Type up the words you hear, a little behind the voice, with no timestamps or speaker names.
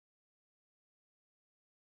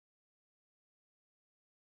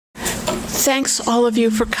Thanks, all of you,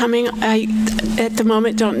 for coming. I, at the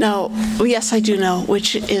moment, don't know. Well, yes, I do know,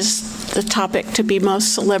 which is the topic to be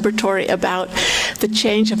most celebratory about, the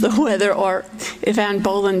change of the weather or Eavan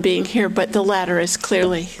Boland being here, but the latter is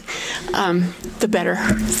clearly the better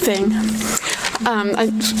thing.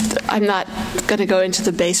 I'm not going to go into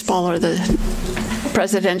the baseball or the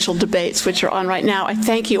presidential debates, which are on right now. I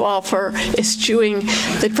thank you all for eschewing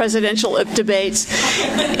the presidential debates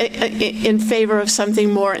in favor of something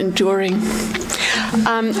more enduring.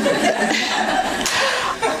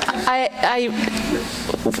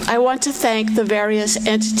 I want to thank the various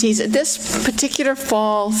entities. This particular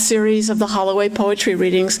fall series of the Holloway Poetry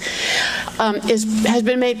Readings has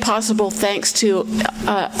been made possible thanks to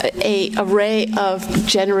an array of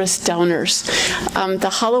generous donors. The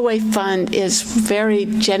Holloway Fund is very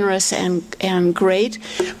generous and great,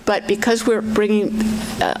 but because we're bringing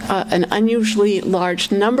an unusually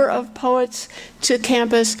large number of poets to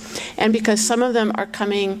campus, and because some of them are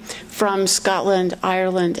coming from Scotland,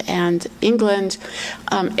 Ireland, and England,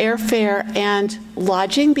 airfare and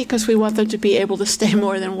lodging, because we want them to be able to stay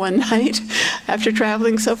more than one night after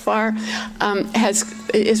traveling so far,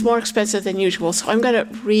 is more expensive than usual. So I'm going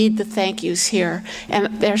to read the thank yous here, and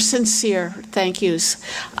they're sincere thank yous.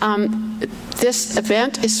 This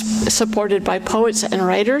event is supported by Poets and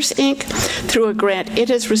Writers, Inc. through a grant it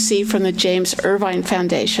has received from the James Irvine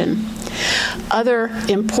Foundation. Other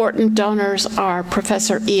important donors are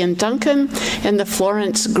Professor Ian Duncan and the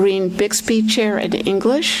Florence Green Bixby Chair in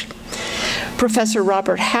English, Professor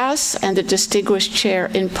Robert Hass and the Distinguished Chair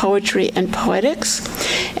in Poetry and Poetics,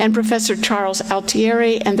 and Professor Charles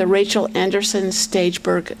Altieri and the Rachel Anderson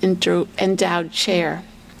Stageberg Endowed Chair.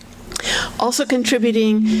 Also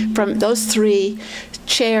contributing from those three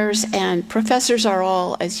chairs and professors are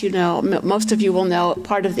all, as you know, most of you will know,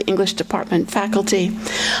 part of the English department faculty.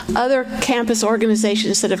 Other campus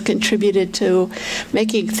organizations that have contributed to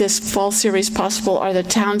making this fall series possible are the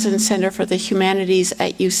Townsend Center for the Humanities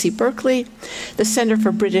at UC Berkeley, the Center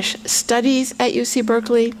for British Studies at UC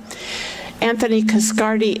Berkeley, Anthony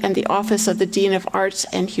Cascardi and the Office of the Dean of Arts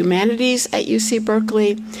and Humanities at UC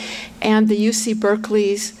Berkeley, and the UC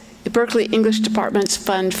Berkeley English Department's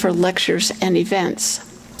Fund for Lectures and Events.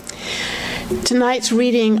 Tonight's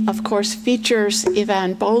reading, of course, features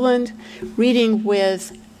Eavan Boland reading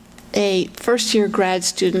with a first-year grad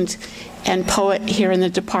student and poet here in the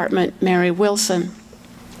department, Mary Wilson.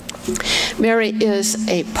 Mary is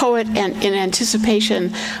a poet, and in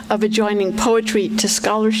anticipation of adjoining poetry to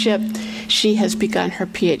scholarship, she has begun her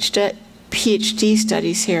PhD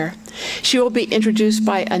studies here. She will be introduced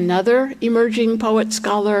by another emerging poet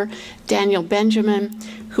scholar, Daniel Benjamin,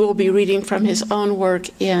 who will be reading from his own work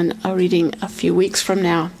in a reading a few weeks from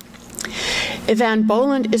now. Eavan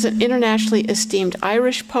Boland is an internationally esteemed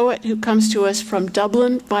Irish poet who comes to us from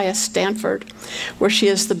Dublin via Stanford, where she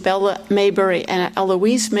is the Bella Maybury and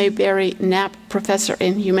Eloise Maybury Knapp Professor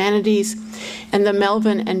in Humanities and the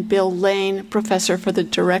Melvin and Bill Lane Professor for the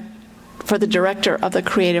Director of the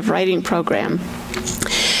Creative Writing Program.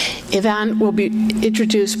 Eavan will be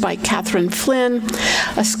introduced by Catherine Flynn,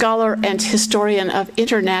 a scholar and historian of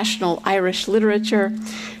international Irish literature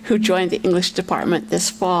who joined the English department this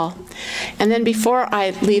fall. And then before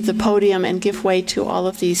I leave the podium and give way to all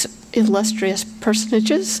of these illustrious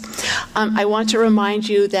personages, I want to remind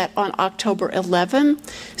you that on October 11,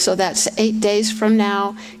 so that's 8 days from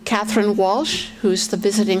now, Catherine Walsh, who's the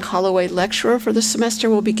visiting Holloway lecturer for the semester,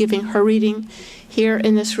 will be giving her reading here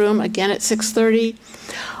in this room, again at 6:30.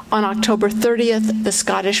 On October 30th, the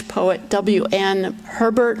Scottish poet W.N.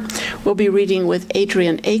 Herbert will be reading with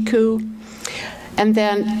Adrian Aku. And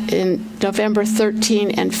then in November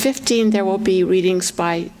 13 and 15, there will be readings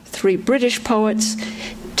by three British poets,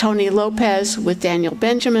 Tony Lopez with Daniel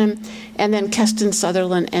Benjamin, and then Keston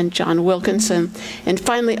Sutherland and John Wilkinson. And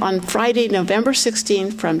finally, on Friday, November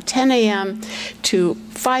 16th, from 10 a.m. to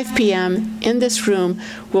 5 p.m. in this room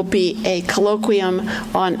will be a colloquium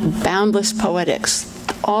on boundless poetics.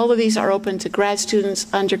 All of these are open to grad students,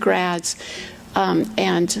 undergrads,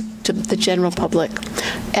 and to the general public.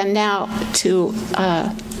 And now to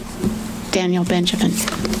Daniel Benjamin.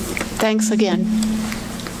 Thanks again.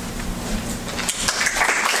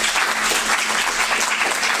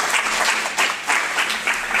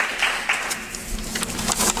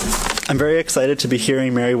 I'm very excited to be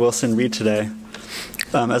hearing Mary Wilson read today.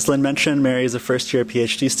 As Lynn mentioned, Mary is a first-year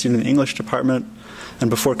PhD student in the English department, and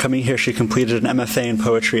before coming here, she completed an MFA in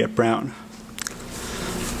poetry at Brown.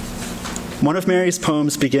 One of Mary's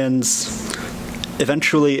poems begins,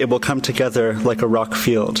 "Eventually it will come together like a rock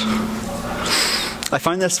field." I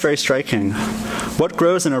find this very striking. What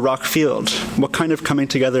grows in a rock field? What kind of coming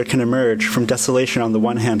together can emerge from desolation on the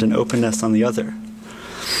one hand and openness on the other?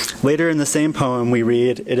 Later in the same poem, we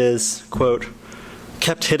read, it is, quote,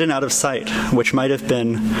 kept hidden out of sight, which might have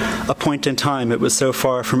been a point in time it was so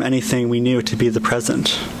far from anything we knew to be the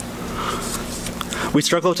present. We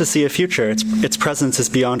struggle to see a future. Its presence is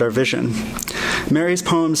beyond our vision. Mary's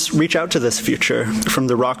poems reach out to this future from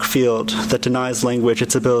the rock field that denies language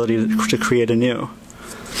its ability to create anew.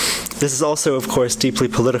 This is also, of course, deeply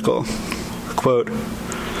political. Quote,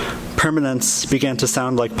 permanence began to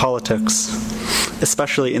sound like politics,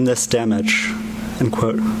 especially in this damage, end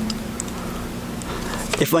quote.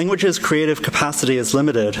 If language's creative capacity is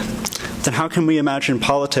limited, then how can we imagine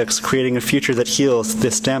politics creating a future that heals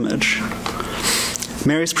this damage?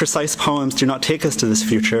 Mary's precise poems do not take us to this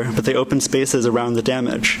future, but they open spaces around the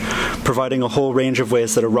damage, providing a whole range of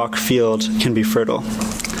ways that a rock field can be fertile.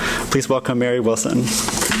 Please welcome Mary Wilson.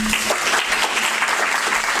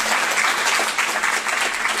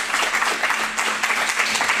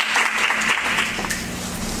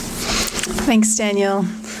 Thanks, Daniel.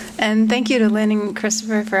 And thank you to Lynn and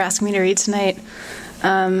Christopher for asking me to read tonight,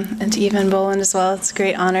 and to Eavan Boland as well. It's a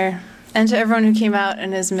great honor. And to everyone who came out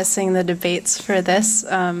and is missing the debates for this.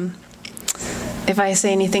 If I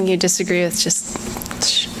say anything you disagree with,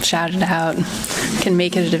 just shout it out. We can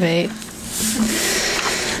make it a debate.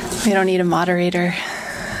 We don't need a moderator.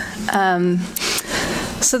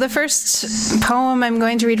 So the first poem I'm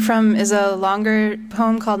going to read from is a longer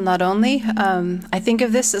poem called Not Only. I think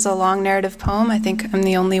of this as a long narrative poem. I think I'm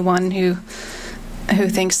the only one who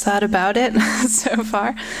thinks that about it so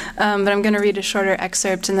far. But I'm going to read a shorter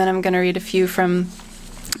excerpt, and then I'm going to read a few from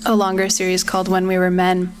a longer series called When We Were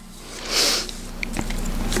Men.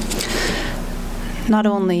 Not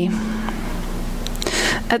Only.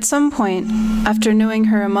 At some point, after knowing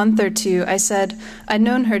her a month or two, I said I'd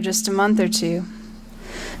known her just a month or two.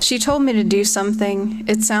 She told me to do something.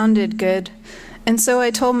 It sounded good. And so I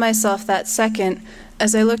told myself that second,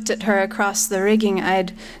 as I looked at her across the rigging,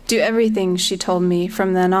 I'd do everything she told me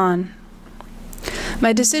from then on.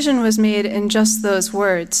 My decision was made in just those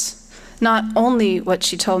words. Not only what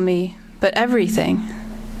she told me, but everything.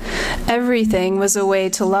 Everything was a way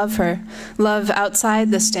to love her, love outside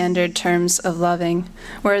the standard terms of loving,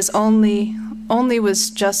 whereas only was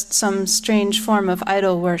just some strange form of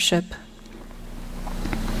idol worship.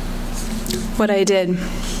 What I did.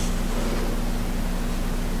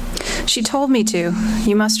 She told me to,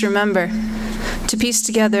 you must remember, to piece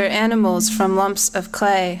together animals from lumps of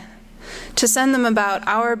clay, to send them about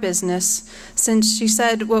our business, since she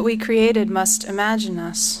said what we created must imagine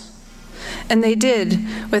us. And they did,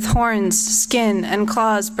 with horns, skin, and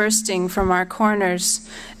claws bursting from our corners,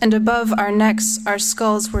 and above our necks our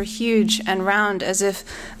skulls were huge and round as if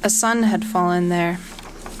a sun had fallen there.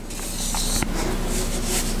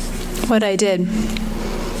 What I did.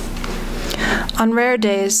 On rare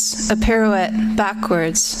days, a pirouette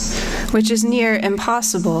backwards, which is near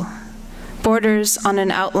impossible, borders on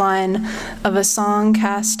an outline of a song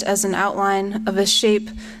cast as an outline of a shape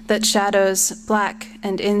that shadows black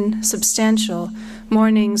and insubstantial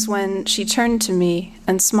mornings when she turned to me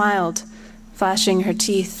and smiled, flashing her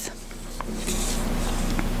teeth.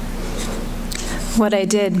 What I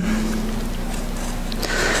did.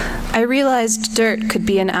 I realized dirt could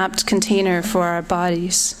be an apt container for our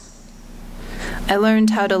bodies. I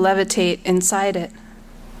learned how to levitate inside it.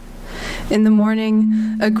 In the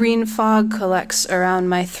morning, a green fog collects around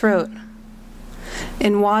my throat.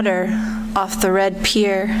 In water, off the red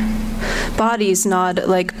pier, bodies nod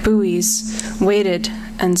like buoys, weighted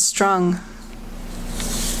and strung.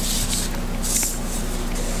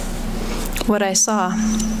 What I saw.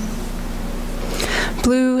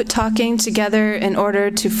 Blue talking together in order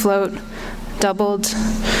to float, doubled,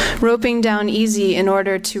 roping down easy in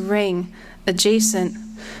order to ring, adjacent,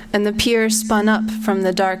 and the pier spun up from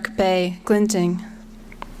the dark bay, glinting.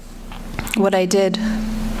 What I did.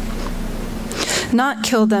 Not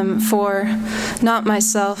kill them for, not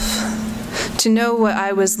myself, to know what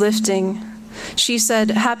I was lifting. She said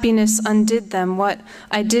happiness undid them. What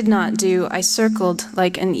I did not do, I circled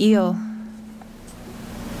like an eel.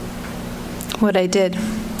 What I did.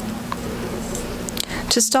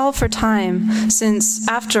 To stall for time, since,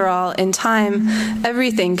 after all, in time,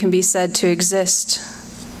 everything can be said to exist.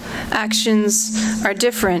 Actions are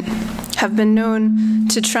different, have been known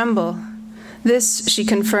to tremble. This she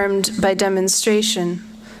confirmed by demonstration,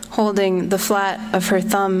 holding the flat of her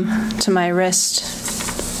thumb to my wrist.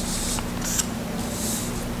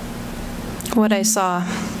 What I saw.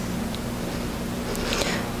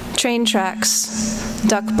 Train tracks,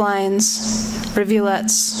 duck blinds,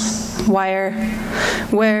 rivulets, wire,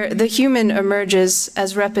 where the human emerges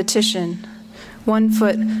as repetition, one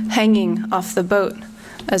foot hanging off the boat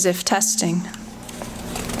as if testing.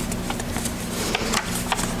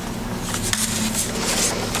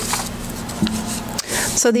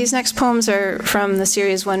 So these next poems are from the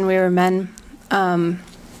series When We Were Men. I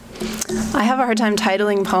have a hard time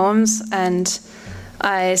titling poems, and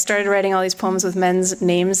I started writing all these poems with men's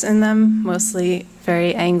names in them, mostly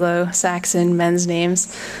very Anglo-Saxon men's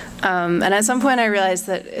names. And at some point I realized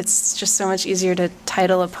that it's just so much easier to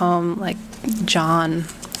title a poem like John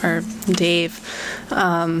or Dave,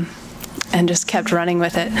 and just kept running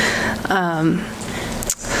with it.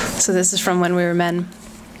 So this is from When We Were Men.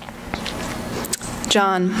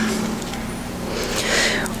 John.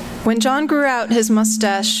 When John grew out his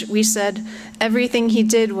mustache, we said everything he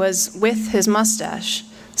did was with his mustache,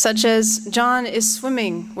 such as John is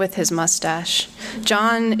swimming with his mustache.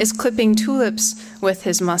 John is clipping tulips with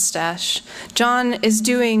his mustache. John is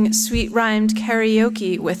doing sweet-rhymed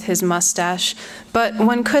karaoke with his mustache. But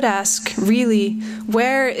one could ask, really,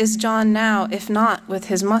 where is John now, if not with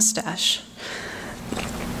his mustache?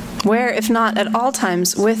 Where, if not at all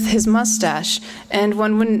times, with his mustache? And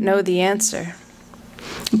one wouldn't know the answer.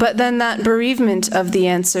 But then that bereavement of the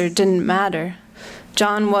answer didn't matter.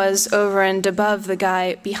 John was over and above the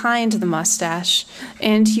guy behind the mustache,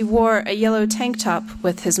 and he wore a yellow tank top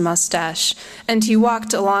with his mustache, and he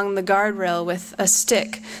walked along the guardrail with a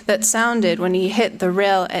stick that sounded when he hit the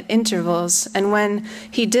rail at intervals, and when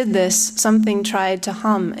he did this, something tried to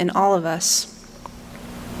hum in all of us.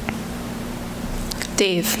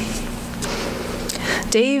 Dave.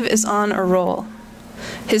 Dave is on a roll.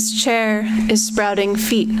 His chair is sprouting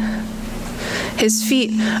feet. His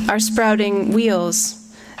feet are sprouting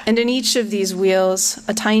wheels, and in each of these wheels,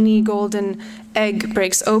 a tiny golden egg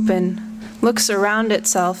breaks open, looks around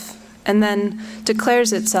itself, and then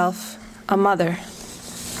declares itself a mother.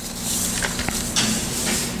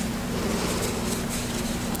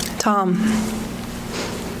 Tom.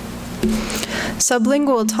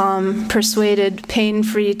 Sublingual Tom persuaded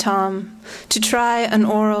pain-free Tom to try an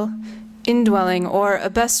oral indwelling or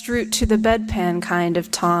a best route to the bedpan kind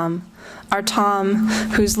of Tom, our Tom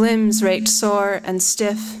whose limbs raked sore and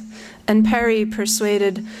stiff, and Perry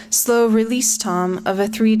persuaded slow release Tom of a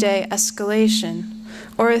 3-day escalation,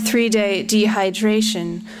 or a 3-day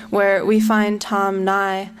dehydration, where we find Tom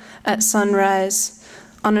nigh at sunrise,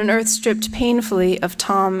 on an earth stripped painfully of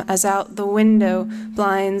Tom as out the window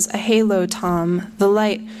blinds a halo Tom, the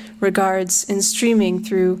light regards in streaming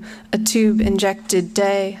through a tube-injected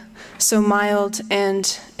day, so mild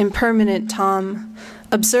and impermanent Tom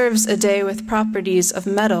observes a day with properties of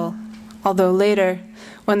metal, although later,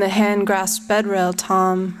 when the hand-grasped bedrail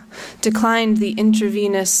Tom declined the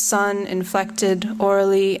intravenous sun-inflected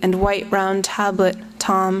orally and white round tablet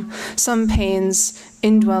Tom, some pains,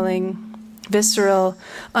 indwelling, visceral,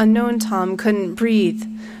 unknown Tom couldn't breathe,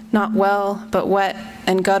 not well, but wet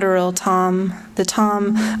and guttural Tom, the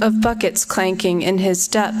Tom of buckets clanking in his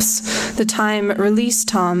depths, the time-release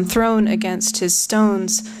Tom thrown against his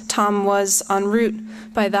stones. Tom was en route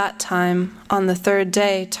by that time, on the 3rd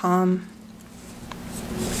day, Tom.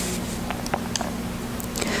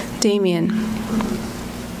 Damien.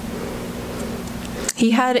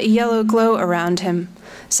 He had a yellow glow around him,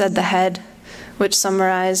 said the head, which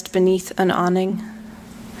summarized beneath an awning.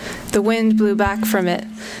 The wind blew back from it,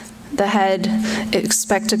 the head, its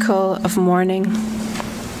spectacle of mourning.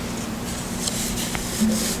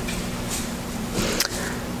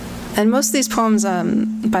 And most of these poems,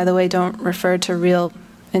 by the way, don't refer to real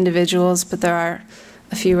individuals, but there are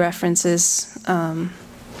a few references.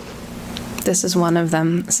 This is one of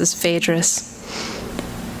them. This is Phaedrus.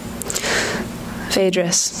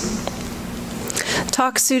 Phaedrus.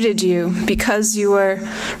 Talk suited you because you were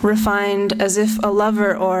refined as if a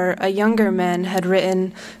lover or a younger man had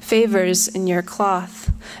written favors in your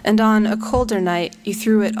cloth, and on a colder night you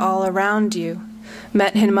threw it all around you,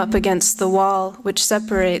 met him up against the wall which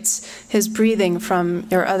separates his breathing from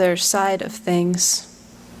your other side of things.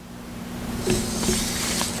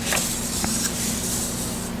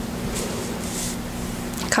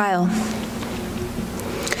 Kyle.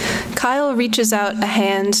 Kyle reaches out a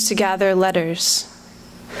hand to gather letters.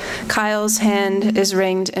 Kyle's hand is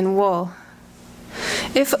ringed in wool.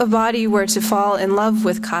 If a body were to fall in love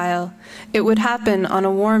with Kyle, it would happen on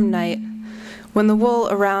a warm night, when the wool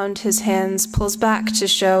around his hands pulls back to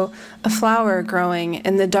show a flower growing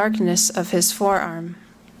in the darkness of his forearm.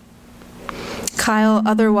 Kyle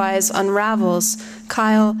otherwise unravels.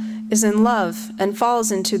 Kyle is in love and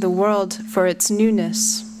falls into the world for its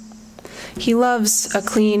newness. He loves a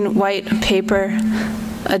clean white paper,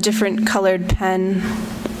 a different colored pen,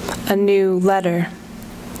 a new letter.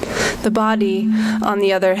 The body, on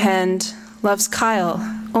the other hand, loves Kyle,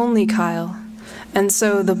 only Kyle, and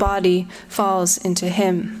so the body falls into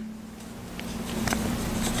him.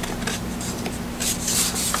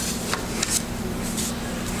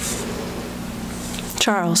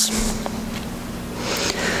 Charles.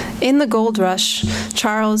 In the gold rush,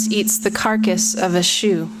 Charles eats the carcass of a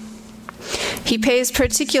shoe. He pays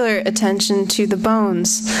particular attention to the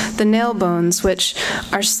bones, the nail bones, which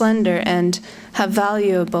are slender and have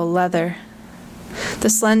valuable leather. The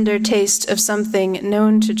slender taste of something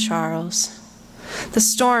known to Charles. The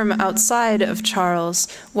storm outside of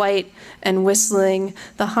Charles, white and whistling,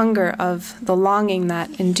 the hunger of the longing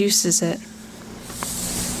that induces it.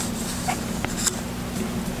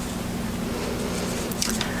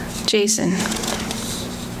 Jason.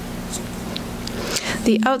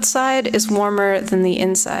 The outside is warmer than the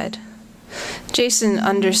inside. Jason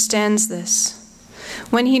understands this.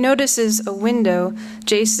 When he notices a window,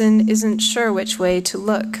 Jason isn't sure which way to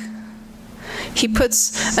look. He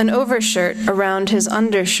puts an overshirt around his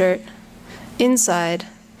undershirt, inside,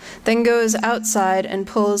 then goes outside and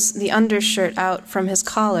pulls the undershirt out from his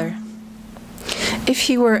collar. If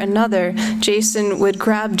he were another, Jason would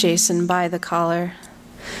grab Jason by the collar.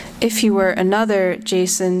 If he were another,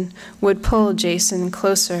 Jason would pull Jason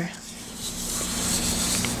closer.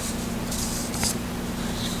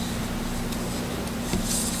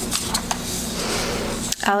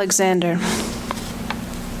 Alexander.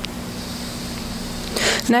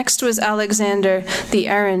 Next was Alexander, the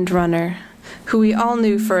errand runner, who we all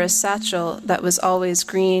knew for a satchel that was always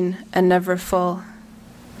green and never full.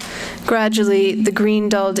 Gradually, the green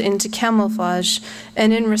dulled into camouflage,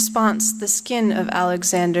 and in response, the skin of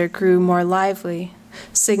Alexander grew more lively,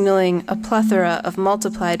 signaling a plethora of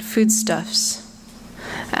multiplied foodstuffs.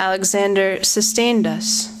 Alexander sustained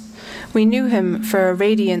us. We knew him for a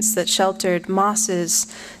radiance that sheltered mosses,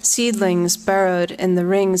 seedlings burrowed in the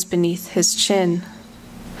rings beneath his chin.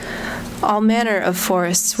 All manner of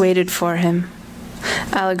forests waited for him.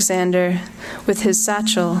 Alexander, with his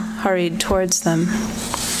satchel, hurried towards them.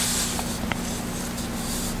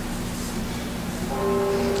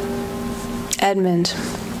 Edmund.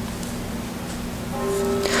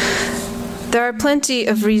 There are plenty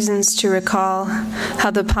of reasons to recall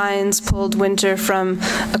how the pines pulled winter from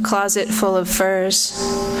a closet full of furs,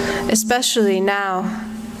 especially now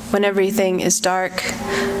when everything is dark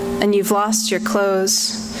and you've lost your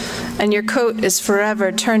clothes and your coat is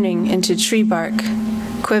forever turning into tree bark,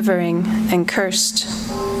 quivering and cursed.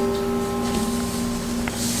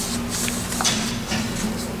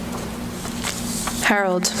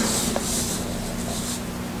 Harold.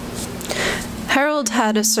 Harold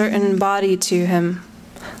had a certain body to him,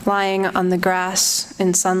 lying on the grass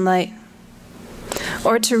in sunlight.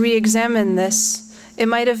 Or to re-examine this, it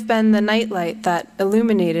might have been the nightlight that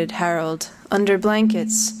illuminated Harold under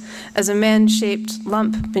blankets as a man-shaped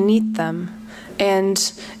lump beneath them,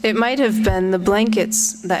 and it might have been the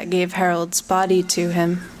blankets that gave Harold's body to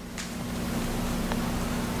him.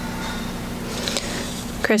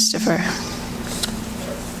 Christopher.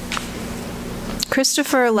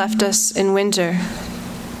 Christopher left us in winter.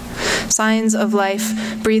 Signs of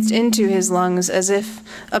life breathed into his lungs as if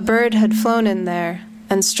a bird had flown in there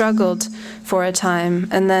and struggled for a time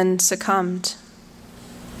and then succumbed.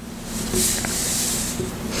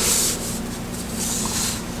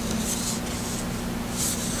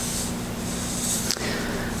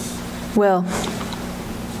 Will.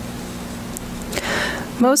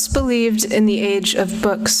 Most believed in the age of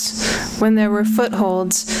books. When there were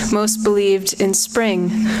footholds, most believed in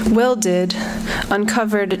spring. Will did,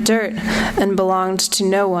 uncovered dirt, and belonged to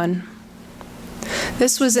no one.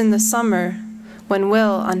 This was in the summer, when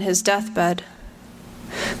Will on his deathbed.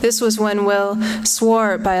 This was when Will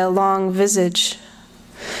swore by a long visage.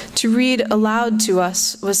 To read aloud to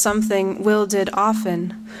us was something Will did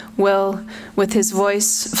often. Will, with his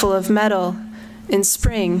voice full of metal, in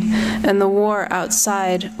spring, and the war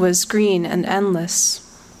outside was green and endless.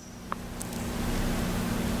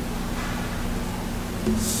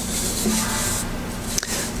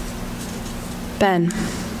 Ben.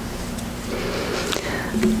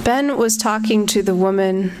 Ben was talking to the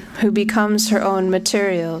woman who becomes her own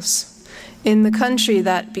materials. In the country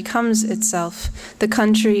that becomes itself, the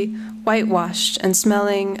country whitewashed and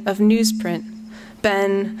smelling of newsprint,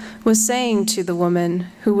 Ben was saying to the woman,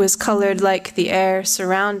 who was colored like the air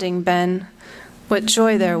surrounding Ben, what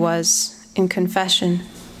joy there was in confession.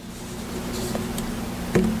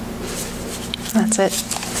 That's it.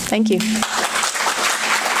 Thank you.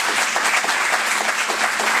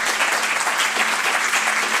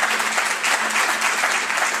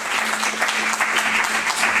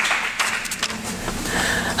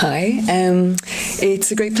 Hi,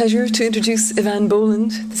 it's a great pleasure to introduce Eavan Boland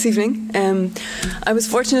this evening. I was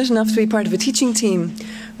fortunate enough to be part of a teaching team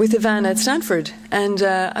with Eavan at Stanford, and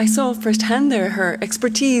I saw firsthand there her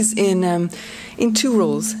expertise in two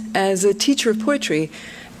roles, as a teacher of poetry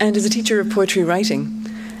and as a teacher of poetry writing.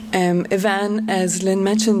 Eavan, as Lynn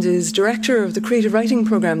mentioned, is director of the creative writing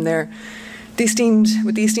program there,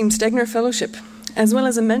 with the esteemed Stegner Fellowship, as well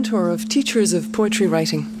as a mentor of teachers of poetry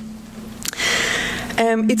writing.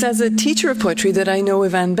 It's as a teacher of poetry that I know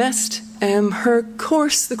Eavan best. Her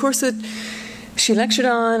course, the course that she lectured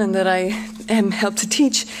on and that I helped to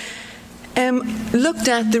teach, looked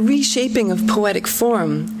at the reshaping of poetic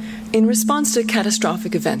form in response to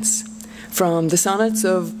catastrophic events, from the sonnets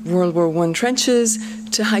of World War I trenches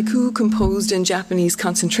to haiku composed in Japanese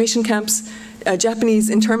concentration camps, Japanese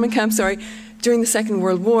internment camps, during the Second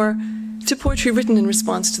World War, to poetry written in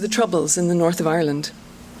response to the Troubles in the north of Ireland.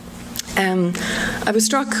 I was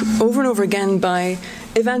struck over and over again by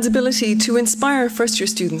Eavan's ability to inspire first-year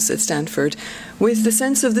students at Stanford with the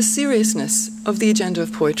sense of the seriousness of the agenda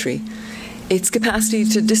of poetry, its capacity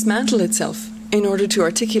to dismantle itself in order to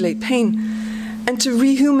articulate pain, and to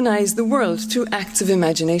rehumanize the world through acts of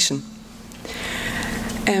imagination.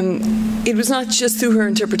 It was not just through her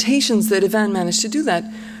interpretations that Eavan managed to do that,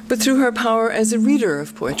 but through her power as a reader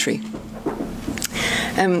of poetry.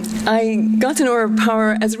 I got to know her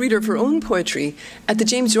power as a reader of her own poetry at the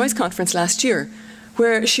James Joyce Conference last year,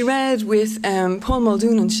 where she read with Paul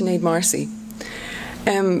Muldoon and Sinead Marcy.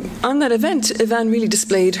 On that event, Eavan really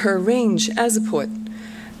displayed her range as a poet.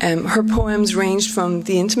 Her poems ranged from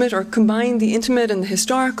the intimate, or combined the intimate and the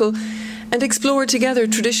historical, and explored together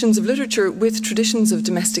traditions of literature with traditions of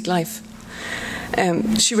domestic life.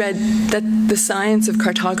 She read that The Science of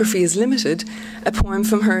Cartography is Limited, a poem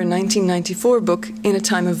from her 1994 book, In a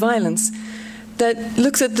Time of Violence, that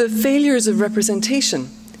looks at the failures of representation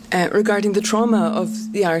regarding the trauma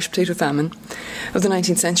of the Irish potato famine of the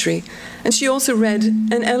 19th century. And she also read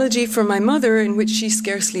An Elegy for My Mother, in which she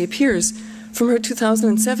scarcely appears, from her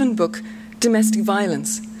 2007 book, Domestic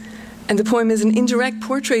Violence. And the poem is an indirect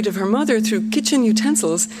portrait of her mother through kitchen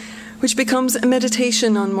utensils, which becomes a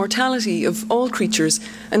meditation on mortality of all creatures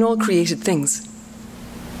and all created things.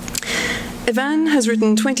 Eavan has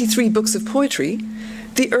written 23 books of poetry,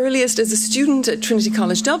 the earliest as a student at Trinity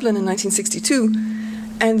College Dublin in 1962,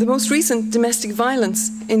 and the most recent, Domestic Violence,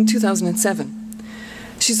 in 2007.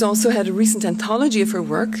 She's also had a recent anthology of her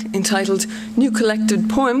work entitled New Collected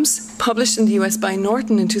Poems, published in the US by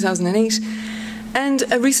Norton in 2008,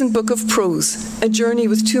 and a recent book of prose, A Journey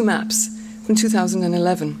with Two Maps, from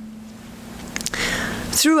 2011.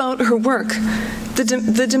 Throughout her work,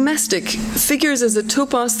 the domestic figures as a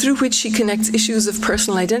topos through which she connects issues of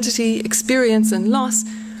personal identity, experience, and loss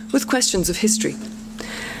with questions of history.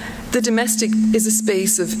 The domestic is a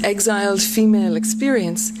space of exiled female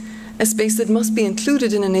experience, a space that must be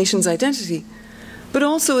included in a nation's identity, but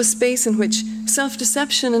also a space in which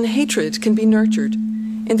self-deception and hatred can be nurtured,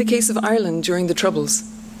 in the case of Ireland during the Troubles.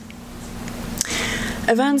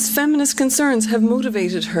 Eavan's feminist concerns have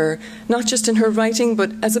motivated her, not just in her writing,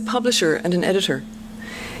 but as a publisher and an editor.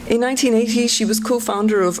 In 1980, she was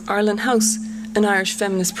co-founder of Ireland House, an Irish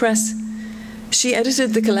feminist press. She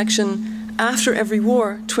edited the collection After Every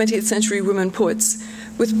War, 20th Century Women Poets,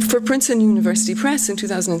 for Princeton University Press in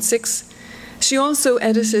 2006. She also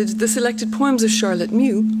edited the selected poems of Charlotte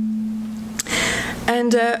Mew.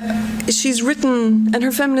 And she's written, and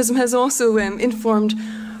her feminism has also informed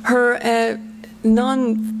her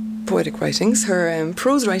non-poetic writings, her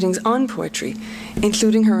prose writings on poetry,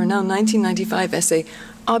 including her renowned 1995 essay,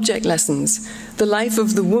 Object Lessons, The Life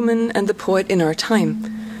of the Woman and the Poet in Our Time,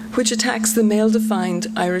 which attacks the male-defined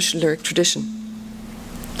Irish lyric tradition.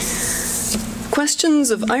 Questions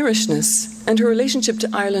of Irishness and her relationship to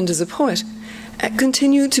Ireland as a poet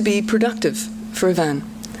continue to be productive for Eavan.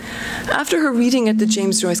 After her reading at the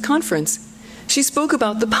James Joyce Conference, she spoke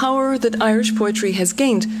about the power that Irish poetry has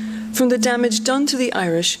gained from the damage done to the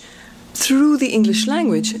Irish through the English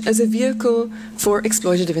language as a vehicle for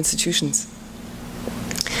exploitative institutions.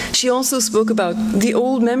 She also spoke about the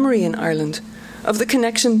old memory in Ireland of the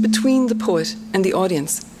connection between the poet and the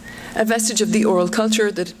audience, a vestige of the oral culture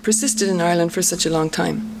that persisted in Ireland for such a long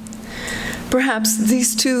time. Perhaps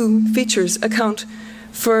these two features account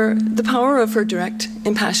for the power of her direct,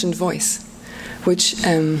 impassioned voice, which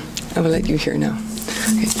I will let you hear now.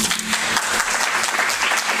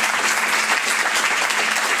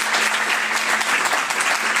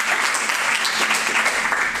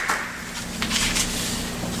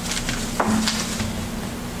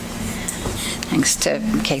 Okay. thanks to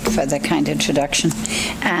Kate for the kind introduction.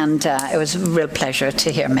 And it was a real pleasure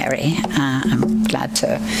to hear Mary. I'm glad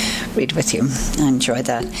to read with you. I enjoyed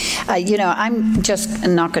that. I'm just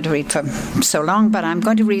not going to read for so long, but I'm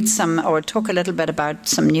going to read or talk a little bit about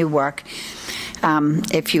some new work.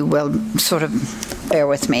 If you will sort of bear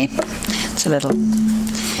with me. It's a little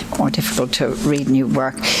more difficult to read new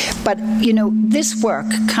work. But, this work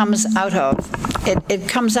comes out of, it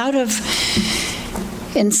comes out of,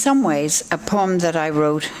 in some ways, a poem that I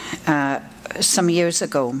wrote some years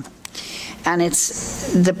ago. And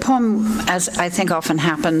it's the poem, as I think often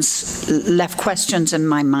happens, left questions in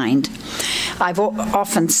my mind. I've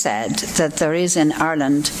often said that there is in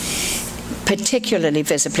Ireland, particularly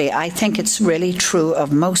visibly, I think it's really true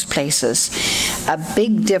of most places, a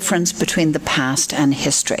big difference between the past and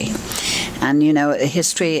history. And,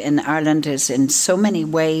 history in Ireland is in so many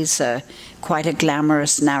ways quite a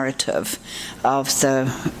glamorous narrative of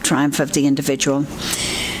the triumph of the individual.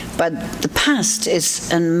 But the past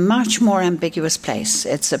is a much more ambiguous place.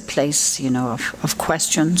 It's a place, of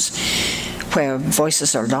questions, where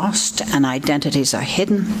voices are lost and identities are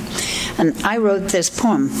hidden. And I wrote this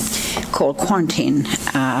poem called Quarantine,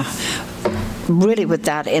 really with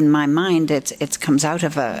that in my mind. It comes out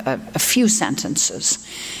of a few sentences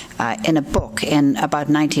in a book in about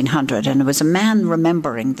 1900, and it was a man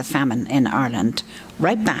remembering the famine in Ireland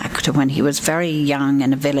right back to when he was very young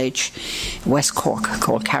in a village, West Cork,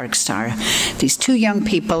 called Carrickstower. These two young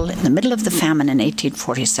people in the middle of the famine in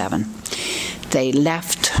 1847, they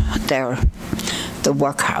left the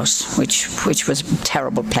workhouse, which was a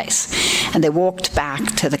terrible place, and they walked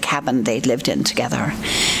back to the cabin they'd lived in together,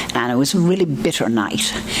 and it was a really bitter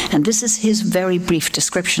night. And this is his very brief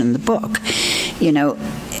description in the book.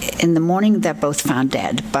 In the morning they're both found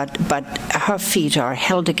dead, but her feet are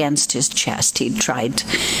held against his chest. He tried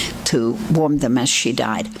to warm them as she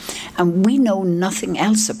died, and we know nothing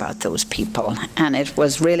else about those people. And it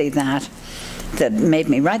was really that made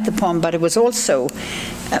me write the poem, but it was also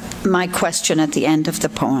my question at the end of the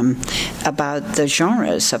poem about the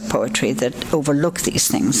genres of poetry that overlook these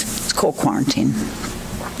things. It's called Quarantine.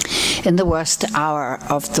 In the worst hour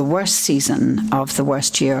of the worst season of the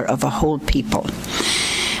worst year of a whole people,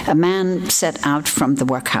 a man set out from the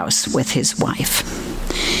workhouse with his wife.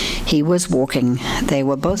 He was walking, they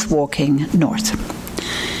were both walking north.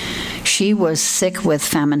 She was sick with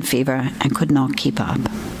famine fever and could not keep up.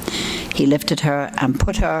 He lifted her and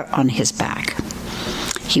put her on his back.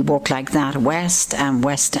 He walked like that west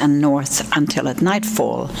and north until at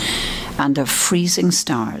nightfall, under freezing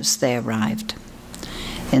stars, they arrived.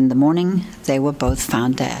 In the morning, they were both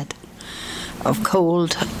found dead. Of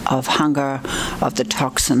cold, of hunger, of the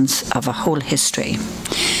toxins of a whole history.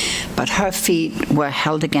 But her feet were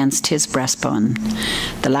held against his breastbone.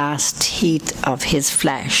 The last heat of his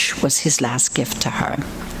flesh was his last gift to her.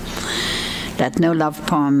 Let no love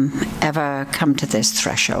poem ever come to this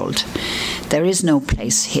threshold. There is no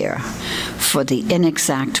place here for the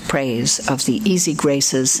inexact praise of the easy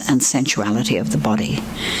graces and sensuality of the body.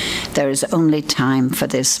 There is only time for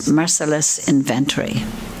this merciless inventory.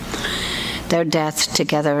 Their death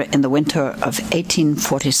together in the winter of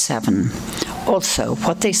 1847, also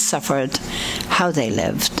what they suffered, how they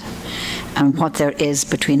lived, and what there is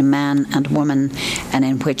between a man and woman, and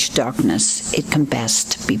in which darkness it can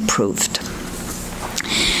best be proved.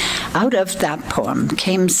 Out of that poem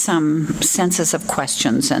came some senses of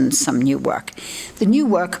questions and some new work. The new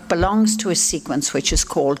work belongs to a sequence which is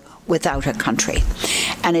called Without a Country.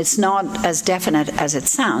 And it's not as definite as it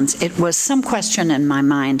sounds. It was some question in my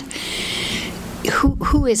mind.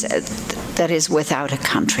 Who is it that is without a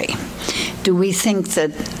country? Do we think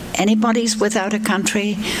that anybody's without a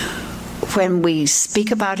country? When we speak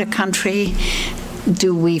about a country,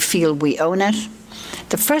 do we feel we own it?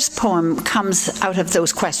 The first poem comes out of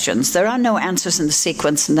those questions. There are no answers in the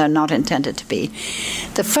sequence, and they're not intended to be.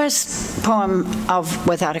 The first poem of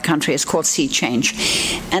Without a Country is called Sea Change,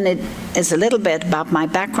 and it is a little bit about my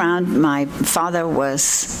background. My father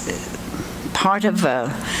was part of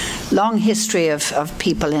a long history of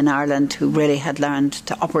people in Ireland who really had learned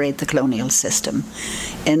to operate the colonial system.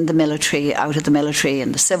 In the military, out of the military,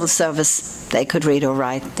 in the civil service, they could read or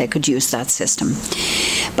write, they could use that system.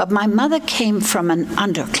 But my mother came from an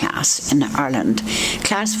underclass in Ireland,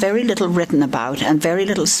 class very little written about and very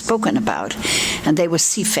little spoken about, and they were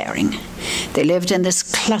seafaring. They lived in this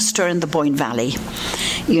cluster in the Boyne Valley,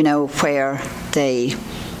 where they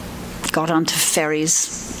got onto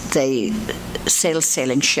ferries, they sailed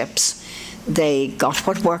sailing ships, they got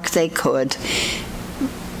what work they could.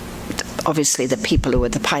 Obviously, the people who were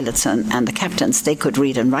the pilots and the captains, they could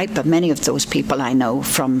read and write, but many of those people I know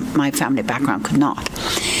from my family background could not.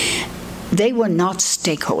 they were not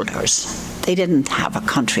stakeholders. They didn't have a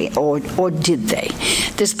country, or did they?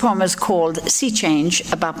 This poem is called Sea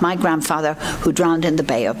Change, about my grandfather who drowned in the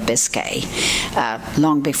Bay of Biscay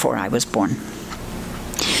long before I was born.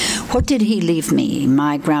 What did he leave me,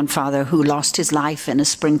 my grandfather who lost his life in a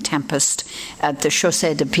spring tempest at the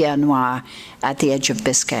Chaussée de Pierre Noire at the edge of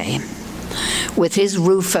Biscay? With his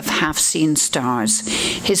roof of half-seen stars,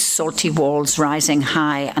 his salty walls rising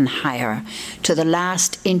high and higher to the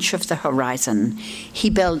last inch of the horizon, he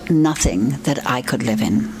built nothing that I could live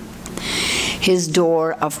in. His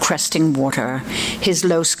door of cresting water, his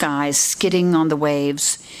low skies skidding on the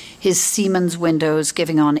waves, his seaman's windows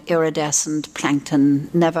giving on iridescent plankton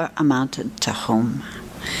never amounted to home.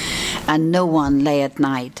 And no one lay at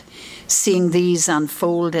night, seeing these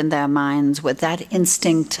unfold in their minds with that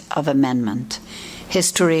instinct of amendment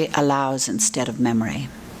history allows instead of memory.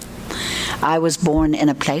 I was born in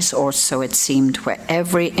a place, or so it seemed, where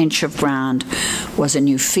every inch of ground was a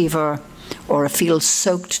new fever, or a field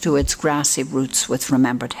soaked to its grassy roots with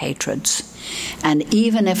remembered hatreds. And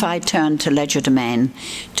even if I turned to legerdemain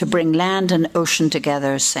to bring land and ocean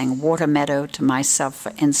together, saying water meadow to myself,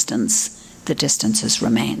 for instance, the distances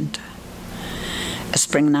remained. A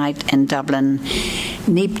spring night in Dublin,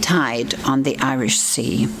 neap tide on the Irish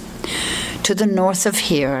Sea. To the north of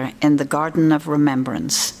here, in the Garden of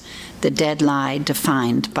Remembrance, the dead lie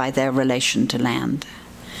defined by their relation to land.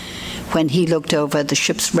 When he looked over the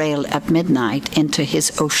ship's rail at midnight into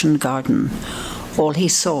his ocean garden, all he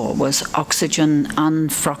saw was oxygen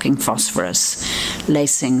unfrocking phosphorus,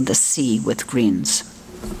 lacing the sea with greens.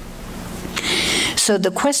 So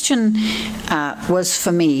the question was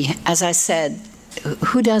for me, as I said,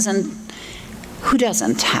 who doesn't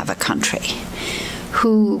have a country?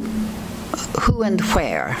 Who and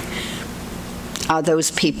where are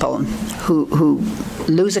those people who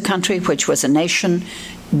lose a country, which was a nation,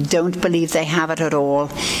 don't believe they have it at all?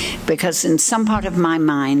 Because in some part of my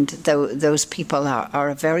mind, those people are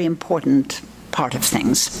a very important part of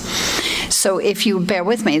things. So if you bear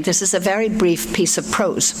with me, this is a very brief piece of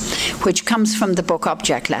prose, which comes from the book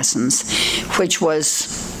Object Lessons, which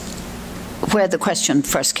was where the question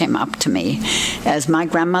first came up to me. As my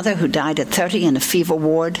grandmother, who died at 30 in a fever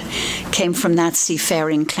ward, came from that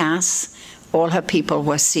seafaring class. All her people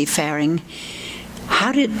were seafaring.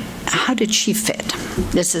 How did she fit?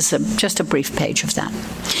 This is just a brief page of that.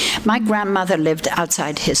 My grandmother lived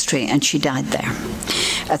outside history, and she died there.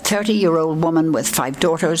 A 30-year-old woman with 5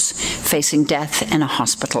 daughters, facing death in a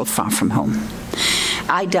hospital far from home.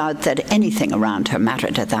 I doubt that anything around her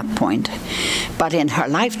mattered at that point. But in her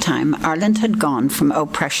lifetime, Ireland had gone from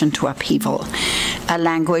oppression to upheaval. A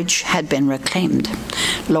language had been reclaimed.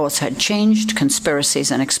 Laws had changed,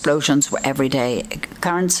 conspiracies and explosions were everyday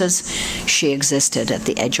occurrences. She existed at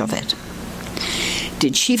the edge of it.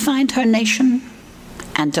 Did she find her nation?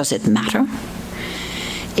 And does it matter?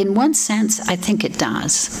 In one sense, I think it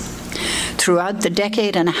does. Throughout the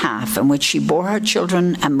decade and a half in which she bore her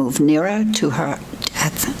children and moved nearer to her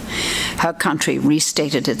death, her country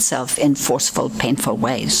restated itself in forceful, painful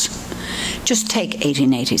ways. Just take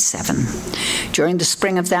 1887. During the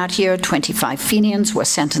spring of that year, 25 Fenians were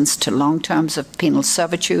sentenced to long terms of penal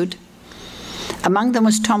servitude. Among them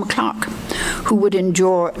was Tom Clark, who would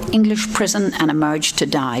endure English prison and emerge to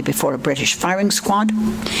die before a British firing squad.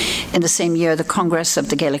 In the same year, the Congress of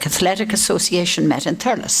the Gaelic Athletic Association met in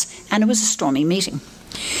Thurles, and it was a stormy meeting.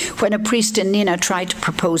 When a priest in Nina tried to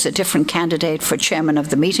propose a different candidate for chairman of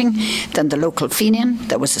the meeting than the local Fenian,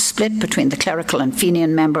 there was a split between the clerical and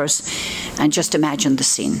Fenian members, and just imagine the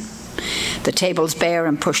scene. The tables bare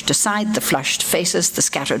and pushed aside, the flushed faces, the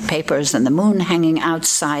scattered papers, and the moon hanging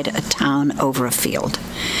outside a town over a field.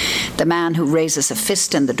 The man who raises a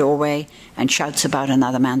fist in the doorway and shouts about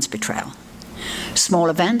another man's betrayal. Small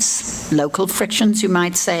events, local frictions, you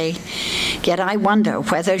might say. Yet I wonder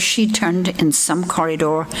whether she turned in some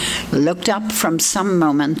corridor, looked up from some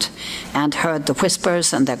moment, and heard the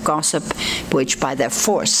whispers and their gossip, which by their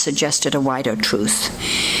force suggested a wider truth.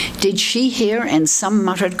 Did she hear in some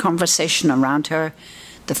muttered conversation around her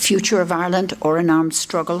the future of Ireland, or an armed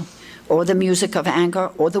struggle, or the music of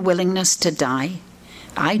anger, or the willingness to die?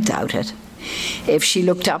 I doubt it. If she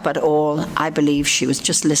looked up at all, I believe she was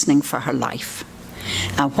just listening for her life.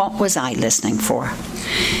 And what was I listening for?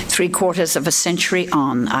 3/4 of a century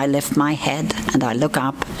on, I lift my head and I look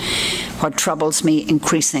up. What troubles me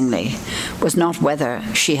increasingly was not whether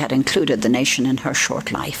she had included the nation in her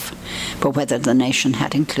short life, but whether the nation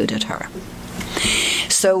had included her.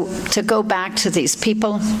 So to go back to these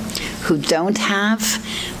people who don't have,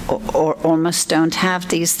 or almost don't have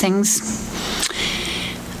these things,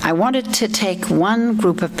 I wanted to take one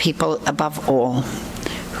group of people above all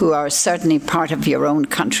who are certainly part of your own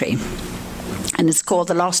country. And it's called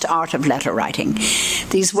The Lost Art of Letter Writing.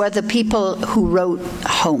 These were the people who wrote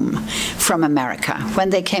home from America. When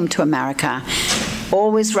they came to America,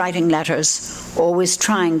 always writing letters, always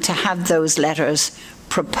trying to have those letters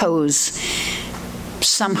propose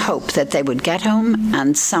some hope that they would get home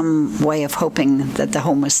and some way of hoping that the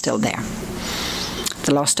home was still there.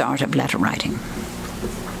 The Lost Art of Letter Writing.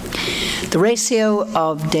 The ratio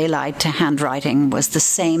of daylight to handwriting was the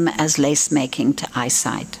same as lace making to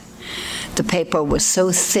eyesight. The paper was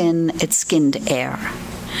so thin it skinned air.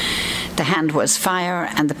 The hand was fire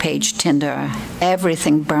and the page tinder.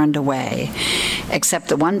 Everything burned away, except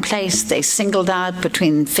the one place they singled out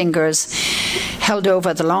between fingers, held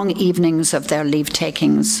over the long evenings of their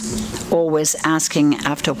leave-takings, always asking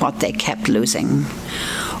after what they kept losing.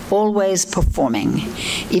 Always performing,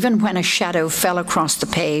 even when a shadow fell across the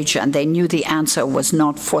page and they knew the answer was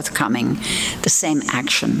not forthcoming, the same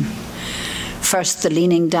action. First the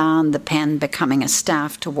leaning down, the pen becoming a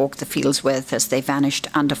staff to walk the fields with as they vanished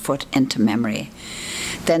underfoot into memory.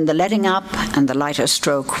 Then the letting up and the lighter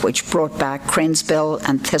stroke, which brought back cranesbill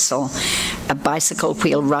and thistle, a bicycle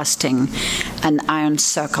wheel rusting, an iron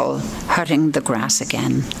circle hurting the grass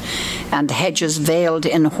again, and the hedges veiled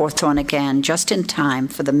in hawthorn again, just in time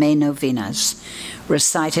for the May novenas,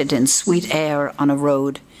 recited in sweet air on a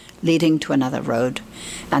road leading to another road,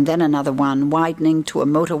 and then another one, widening to a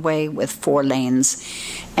motorway with 4 lanes,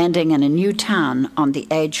 ending in a new town on the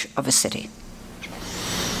edge of a city.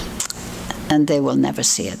 And they will never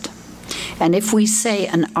see it. And if we say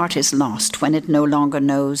an art is lost when it no longer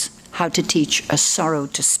knows how to teach a sorrow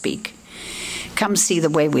to speak, come see the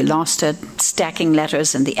way we lost it, stacking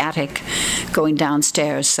letters in the attic, going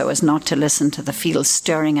downstairs so as not to listen to the fields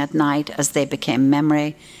stirring at night as they became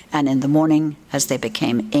memory, and in the morning as they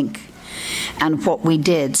became ink. And what we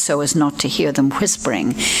did so as not to hear them whispering,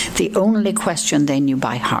 the only question they knew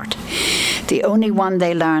by heart, the only one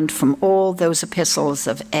they learned from all those epistles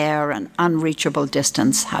of air and unreachable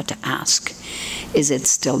distance how to ask, is it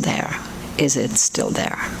still there? Is it still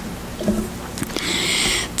there?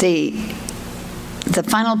 The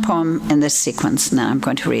final poem in this sequence, and then I'm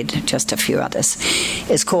going to read just a few others,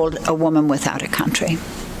 is called A Woman Without a Country.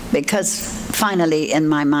 Because finally, in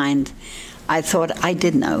my mind, I thought I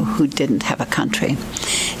did know who didn't have a country.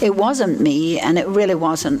 It wasn't me, and it really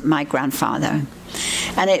wasn't my grandfather.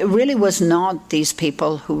 And it really was not these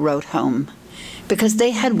people who wrote home, because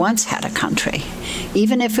they had once had a country.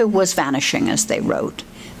 Even if it was vanishing as they wrote,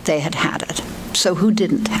 they had had it. So who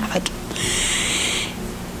didn't have it?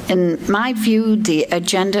 In my view, the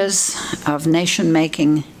agendas of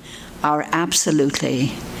nation-making are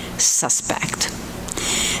absolutely suspect.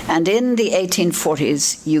 And in the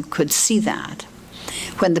 1840s, you could see that,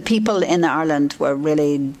 when the people in Ireland were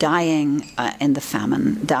really dying in the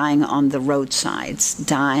famine, dying on the roadsides,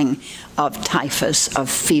 dying of typhus, of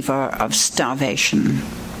fever, of starvation.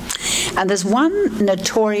 And there's one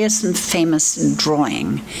notorious and famous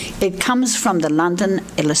drawing. It comes from the London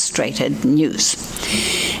Illustrated News.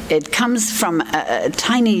 It comes from a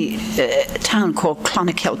tiny town called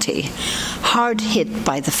Clonakilty, hard hit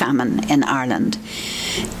by the famine in Ireland.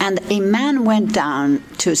 And a man went down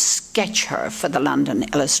to sketch her for the London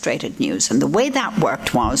Illustrated News. And the way that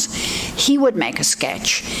worked was he would make a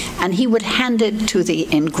sketch and he would hand it to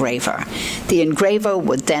the engraver. The engraver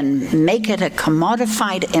would then make it a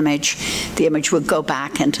commodified image. The image would go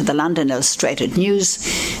back into the London Illustrated News,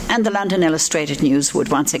 and the London Illustrated News would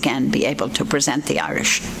once again be able to present the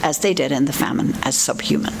Irish, as they did in the famine, as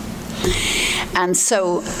subhuman. And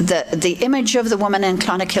so the image of the woman in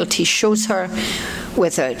Clonakilty shows her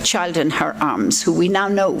with a child in her arms, who we now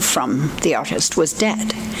know from the artist was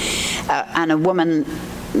dead, and a woman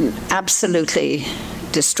absolutely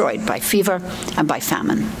destroyed by fever and by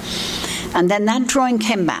famine. And then that drawing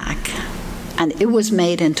came back, and it was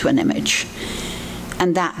made into an image.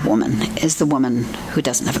 And that woman is the woman who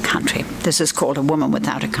doesn't have a country. This is called A Woman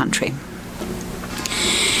Without a Country.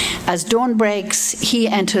 As dawn breaks, he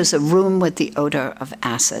enters a room with the odor of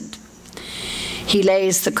acid. He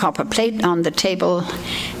lays the copper plate on the table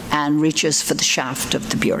and reaches for the shaft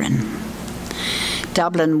of the burin.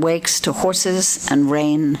 Dublin wakes to horses and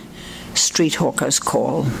rain, street hawkers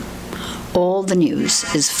call. All the news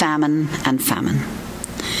is famine and famine.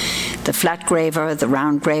 The flat graver, the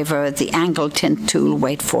round graver, the angle tint tool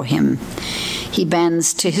wait for him. He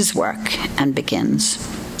bends to his work and begins.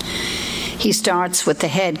 He starts with the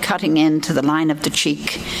head cutting into the line of the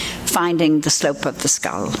cheek, finding the slope of the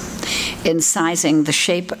skull. incising the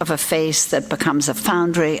shape of a face that becomes a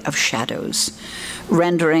foundry of shadows,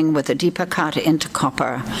 rendering with a deeper cut into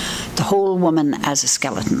copper the whole woman as a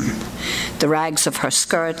skeleton, the rags of her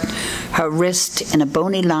skirt, her wrist in a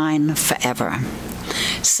bony line forever,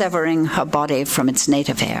 severing her body from its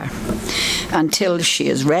native air, until she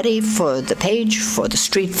is ready for the page, for the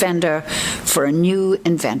street vendor, for a new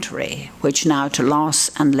inventory, which now to loss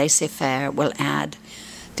and laissez-faire will add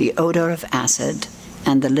the odor of acid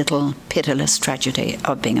and the little pitiless tragedy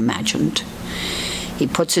of being imagined. He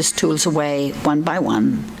puts his tools away one by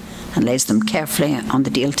one and lays them carefully on the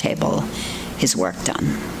deal table, his work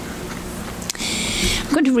done.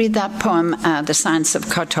 I'm going to read that poem, The Science of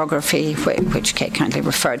Cartography, which Kate kindly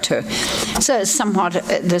referred to. So it's somewhat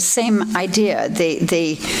the same idea,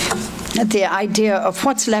 the idea of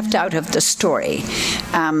what's left out of the story.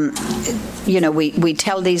 We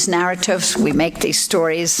tell these narratives, we make these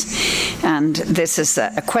stories, and this is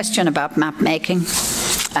a question about map making.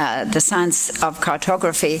 The science of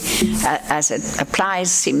cartography, as it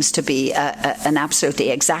applies, seems to be an absolutely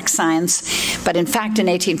exact science. But in fact, in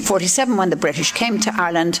 1847, when the British came to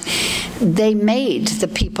Ireland, they made the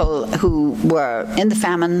people who were in the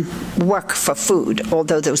famine work for food,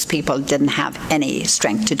 although those people didn't have any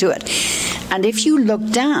strength to do it. And if you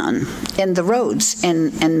look down in the roads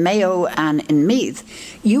in Mayo and in Meath,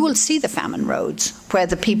 you will see the famine roads where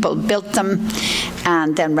the people built them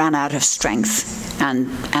and then ran out of strength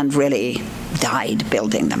and really died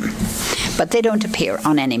building them. But they don't appear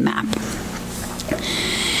on any map.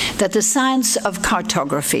 That the science of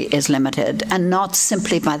cartography is limited, and not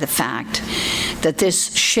simply by the fact that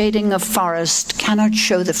this shading of forest cannot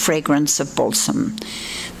show the fragrance of balsam,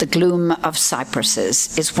 the gloom of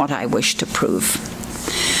cypresses, is what I wish to prove.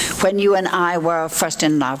 When you and I were first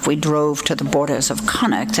in love, we drove to the borders of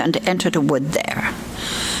Connacht and entered a wood there.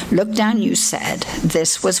 Look down, you said.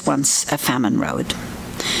 This was once a famine road.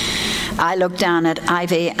 I looked down at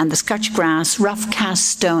ivy and the Scotch grass rough cast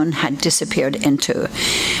stone had disappeared into,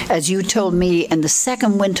 as you told me in the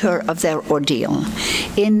second winter of their ordeal,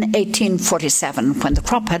 in 1847, when the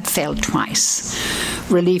crop had failed twice.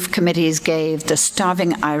 Relief committees gave the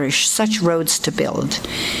starving Irish such roads to build,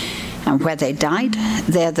 and where they died,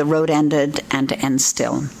 there the road ended and ends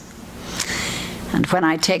still. And when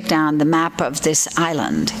I take down the map of this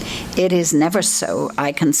island, it is never so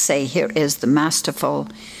I can say here is the masterful,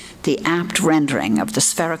 the apt rendering of the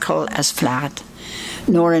spherical as flat,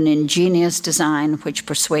 nor an ingenious design which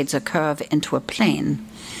persuades a curve into a plane,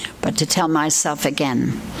 but to tell myself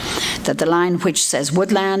again that the line which says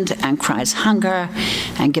woodland and cries hunger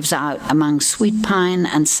and gives out among sweet pine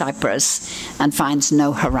and cypress and finds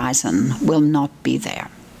no horizon will not be there.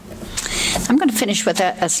 I'm going to finish with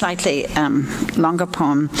a slightly longer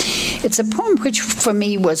poem. It's a poem which, for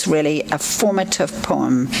me, was really a formative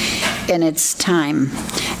poem in its time,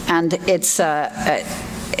 and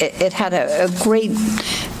it had a great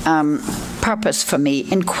purpose for me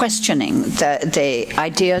in questioning the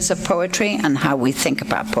ideas of poetry and how we think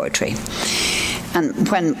about poetry. And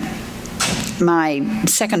when my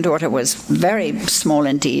second daughter was very small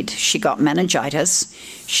indeed, she got meningitis.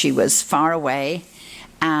 She was far away,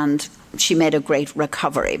 and she made a great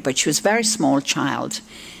recovery, but she was a very small child.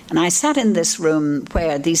 And I sat in this room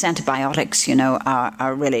where these antibiotics,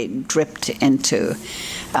 are really dripped into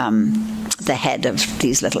the head of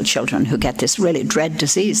these little children who get this really dread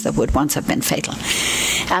disease that would once have been fatal.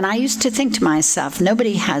 And I used to think to myself,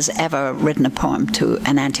 nobody has ever written a poem to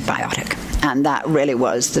an antibiotic. And that really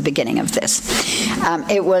was the beginning of this.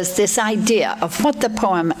 It was this idea of what the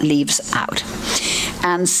poem leaves out.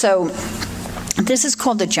 And so this is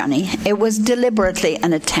called The Journey. It was deliberately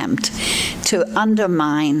an attempt to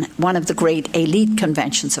undermine one of the great elite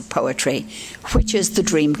conventions of poetry, which is the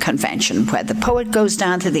dream convention, where the poet goes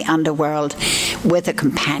down to the underworld with a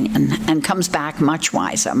companion and comes back much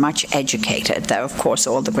wiser, much educated. There are, of course,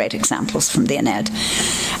 all the great examples from the Aeneid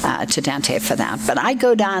to Dante for that. But I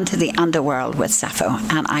go down to the underworld with Sappho,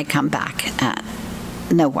 and I come back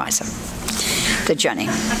no wiser. The Journey.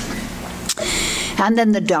 And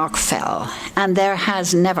then the dark fell, and there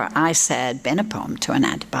has never, I said, been a poem to an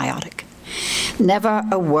antibiotic. Never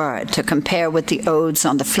a word to compare with the odes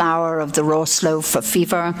on the flower of the raw slough for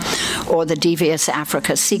fever, or the devious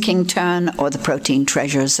Africa seeking turn, or the protein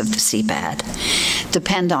treasures of the seabed.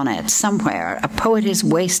 Depend on it, somewhere a poet is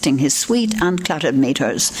wasting his sweet, uncluttered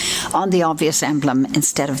meters on the obvious emblem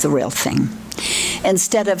instead of the real thing.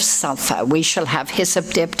 Instead of sulphur, we shall have hyssop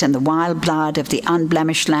dipped in the wild blood of the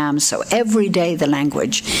unblemished lamb, so every day the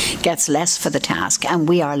language gets less for the task, and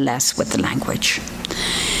we are less with the language.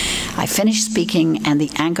 I finished speaking, and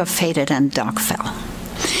the anger faded and dark fell.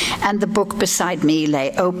 And the book beside me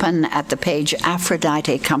lay open at the page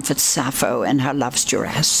Aphrodite comforts Sappho in her love's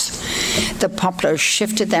duress. The poplars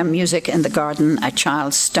shifted their music in the garden, a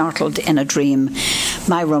child startled in a dream.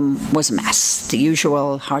 My room was a mess. The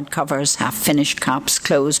usual hardcovers, half-finished cups,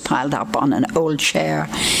 clothes piled up on an old chair,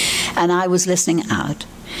 and I was listening out.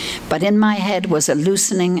 But in my head was a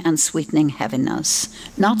loosening and sweetening heaviness.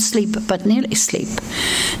 Not sleep, but nearly sleep.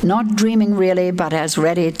 Not dreaming really, but as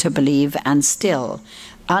ready to believe, and still,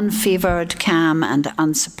 unfevered, calm, and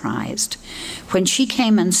unsurprised. When she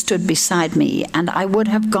came and stood beside me, and I would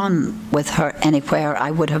have gone with her anywhere,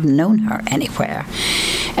 I would have known her anywhere.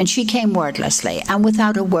 And she came wordlessly, and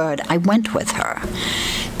without a word, I went with her.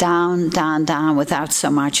 Down, down, down, without so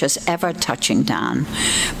much as ever touching down,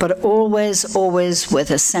 but always, always with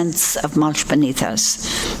a sense of mulch beneath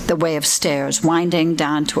us, the way of stairs winding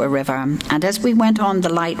down to a river, and as we went on, the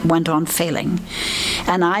light went on failing,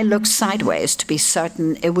 and I looked sideways to be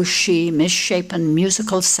certain it was she, misshapen,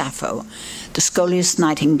 musical Sappho, the scolious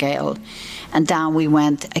nightingale, and down we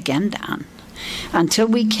went, again down, until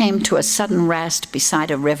we came to a sudden rest beside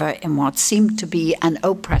a river in what seemed to be an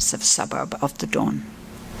oppressive suburb of the dawn.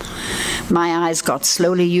 My eyes got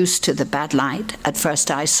slowly used to the bad light. At first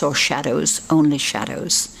I saw shadows, only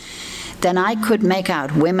shadows. Then I could make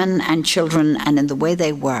out women and children, and in the way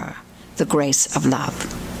they were, the grace of love.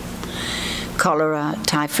 Cholera,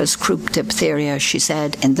 typhus, croup, diphtheria, she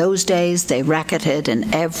said, in those days they racketed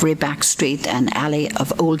in every back street and alley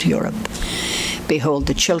of old Europe. Behold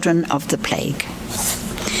the children of the plague.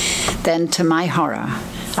 Then, to my horror,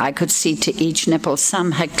 I could see to each nipple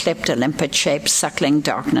some had clipped a limpid shape, suckling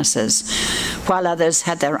darknesses, while others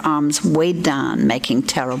had their arms weighed down, making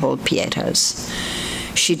terrible pietas.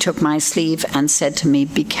 She took my sleeve and said to me,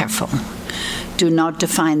 "Be careful. Do not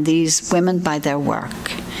define these women by their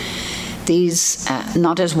work. These,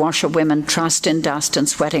 not as washerwomen trussed in dust and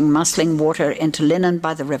sweating, muscling water into linen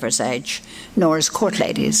by the river's edge, nor as court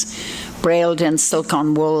ladies, brailed in silk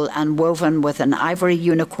on wool and woven with an ivory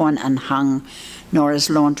unicorn and hung, nor as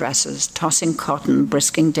laundresses, tossing cotton,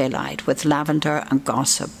 brisking daylight with lavender and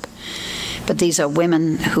gossip. But these are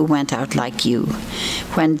women who went out like you,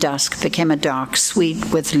 when dusk became a dark,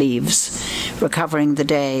 sweet with leaves, recovering the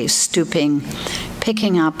day, stooping,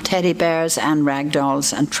 picking up teddy bears and rag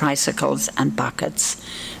dolls and tricycles and buckets.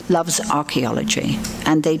 Love's archaeology,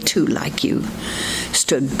 and they too, like you,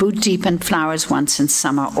 stood boot-deep in flowers once in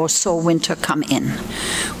summer, or saw winter come in,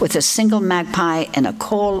 with a single magpie in a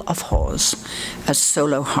call of haws, a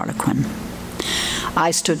solo harlequin.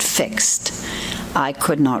 I stood fixed. I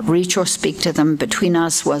could not reach or speak to them. Between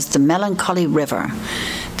us was the melancholy river,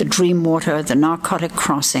 the dream water, the narcotic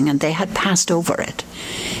crossing, and they had passed over it,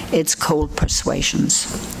 its cold persuasions.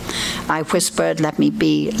 I whispered, let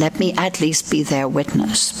me at least be their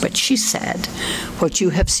witness. But she said, what you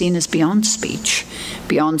have seen is beyond speech,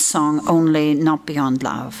 beyond song only, not beyond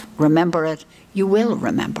love. Remember it, you will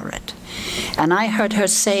remember it. And I heard her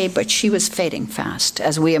say, but she was fading fast,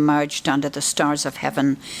 as we emerged under the stars of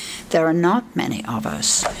heaven, there are not many of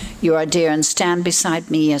us. You are dear and stand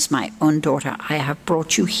beside me as my own daughter. I have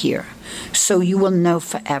brought you here, so you will know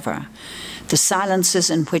forever the silences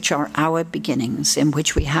in which are our beginnings, in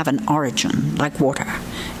which we have an origin, like water,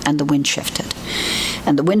 and the wind shifted.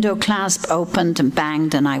 And the window clasp opened and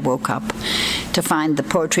banged, and I woke up to find the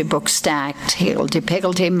poetry book stacked,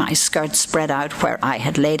 higgledy-piggledy, my skirt spread out where I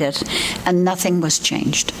had laid it, and nothing was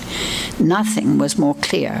changed. Nothing was more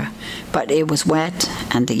clear, but it was wet,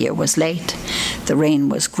 and the year was late. The rain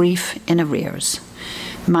was grief in arrears.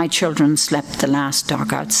 My children slept the last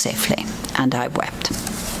dark out safely, and I wept.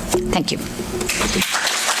 Thank you.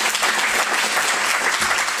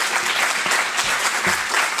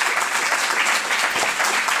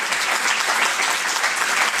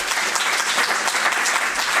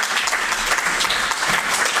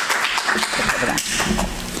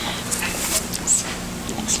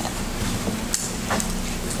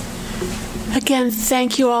 Again,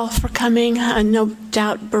 thank you all for coming. No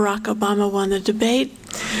doubt Barack Obama won the debate.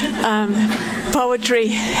 Poetry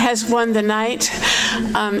has won the night,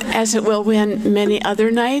 as it will win many other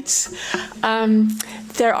nights.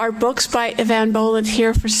 There are books by Eavan Boland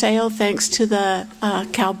here for sale, thanks to the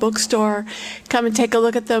Cal Bookstore. Come and take a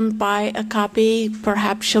look at them, buy a copy.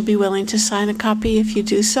 Perhaps she'll be willing to sign a copy if you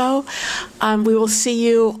do so. We will see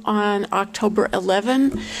you on October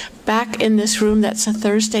 11, back in this room. That's a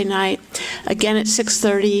Thursday night, again at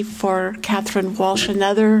 6:30 for Catherine Walsh,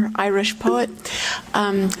 another Irish poet,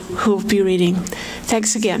 who will be reading.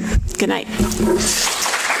 Thanks again. Good night.